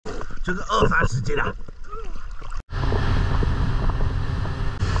这个20-30斤啊！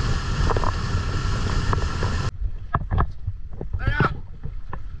哎呀，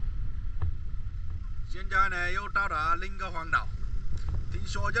现在呢又到了另一个荒岛，听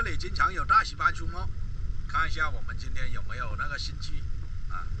说这里经常有大石斑出没，看一下我们今天有没有那个兴趣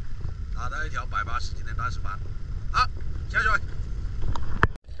啊，打到一条180斤的大石斑。好，下水。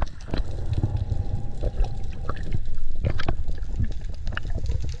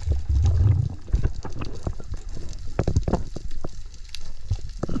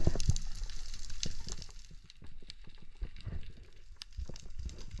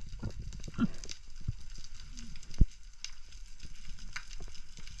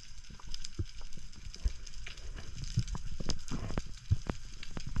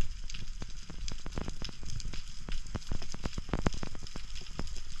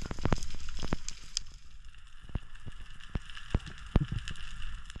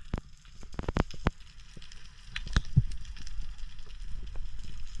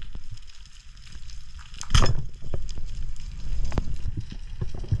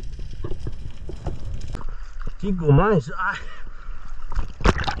 金骨鳗也是爱。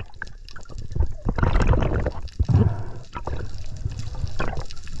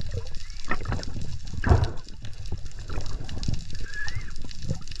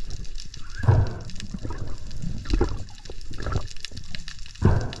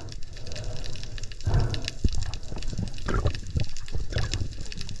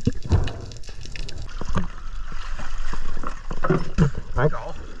海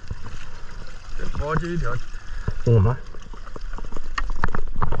狗，这拖这一条。 我们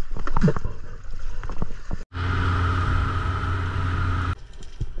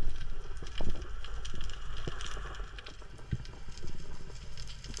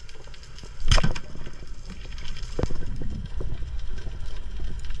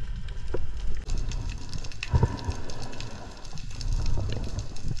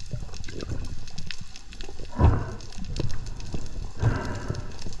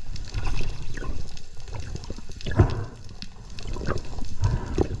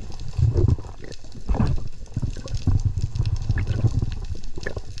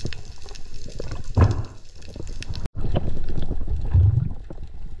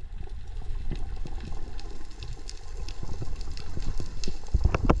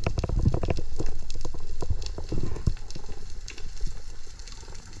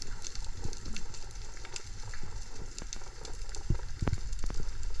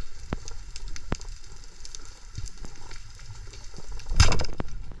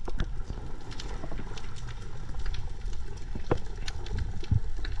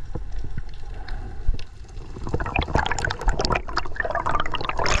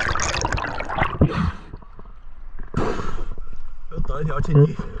又得一条青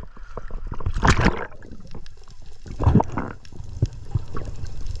鱼。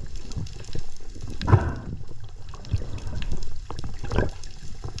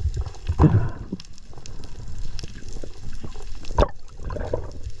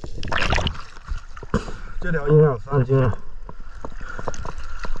 这条应该有3斤了。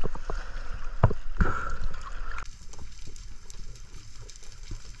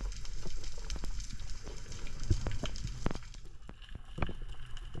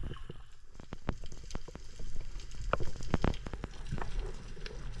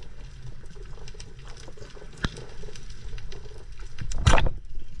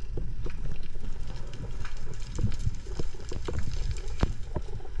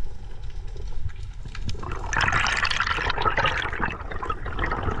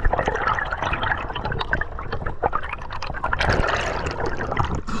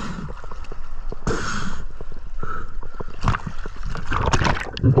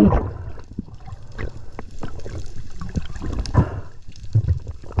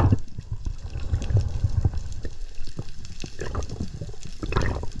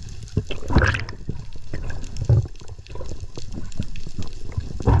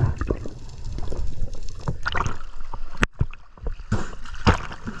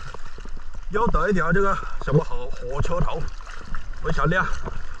又得一条这个什么火车头，非常亮。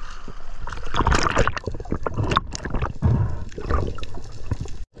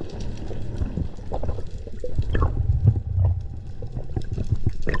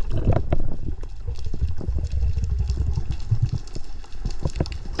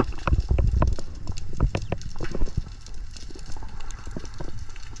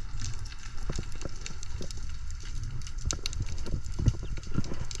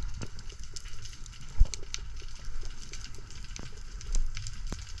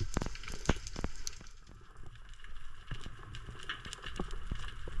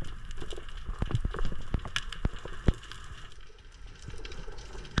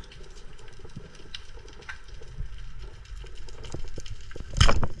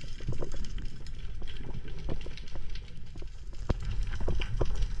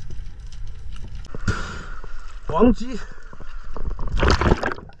黄鸡，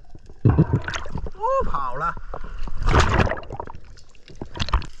跑了。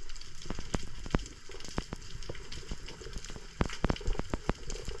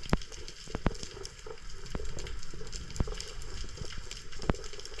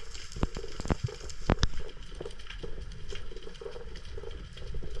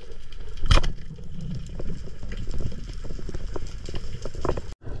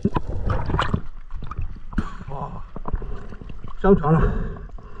上船了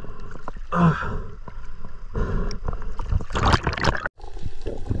啊！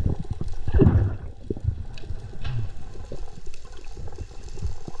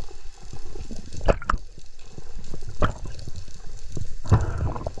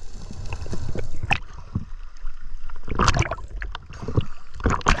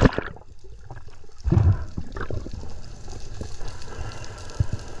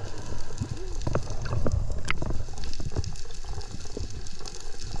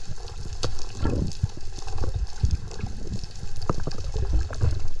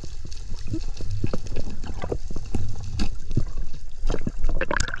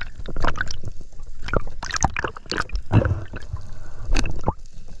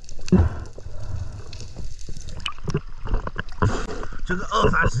这个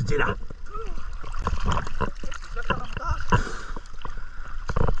20-30斤啊！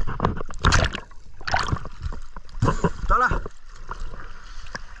走了。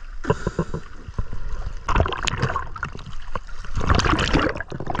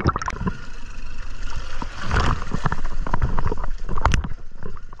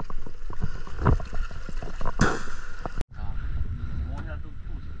摸一下肚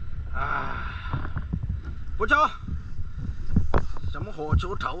子。啊，不错。 什么火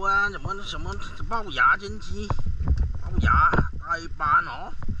球头啊，什么龅牙金鸡、龅牙大一斑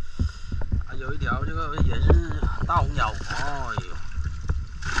哦，还有一条这个也是大红鸟，哎呦，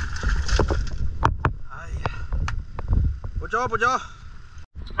哎呀，不错不错，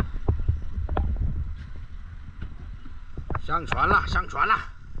上船了上船了，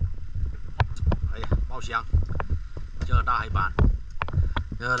哎呀，爆香，这大黑斑，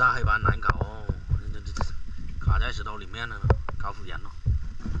这大黑斑难搞哦，这卡在石头里面了。 高复原了，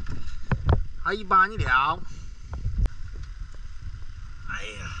黑斑一条。哎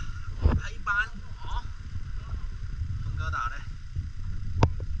呀，黑斑哦，峰哥打的。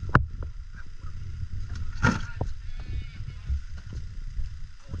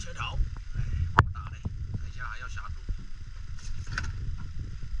我切头，哎，我打的，等一下还要下肚。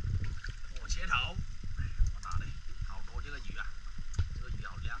我切头，哎，我打的，好多这个鱼啊，这个鱼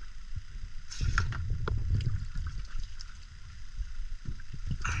好亮。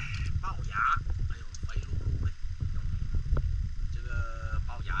 龅牙，哎呦，肥噜噜的，这个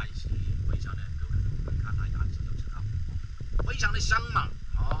龅牙也是非常的beautiful，看它牙齿就知道，非常的香嘛，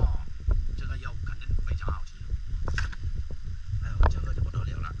哦，这个肉肯定非常好吃。哎呦，这个就不得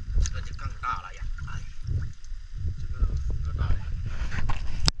了了，这个就更大了呀，哎，这个更大了，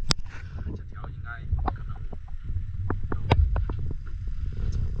这条应该可能有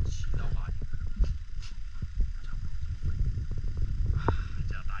7到8斤。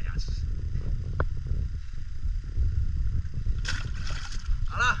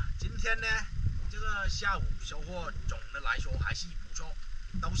 好了，今天呢，这个下午收获总的来说还是不错，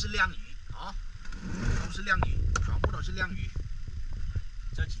都是亮鱼啊，都是亮鱼，全部都是亮鱼。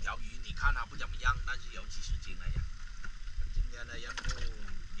这几条鱼你看它不怎么样，但是有几十斤了呀。今天的任务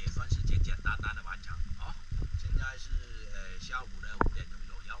也算是简简单单的完成啊。现在是下午的5点钟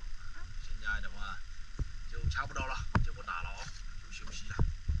左右，现在的话就差不多了，就不打了哦，就休息了。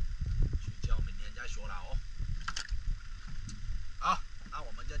 睡觉，明天再说了哦。好，那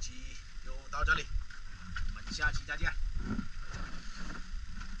我们这期就到这里，我们下期再见。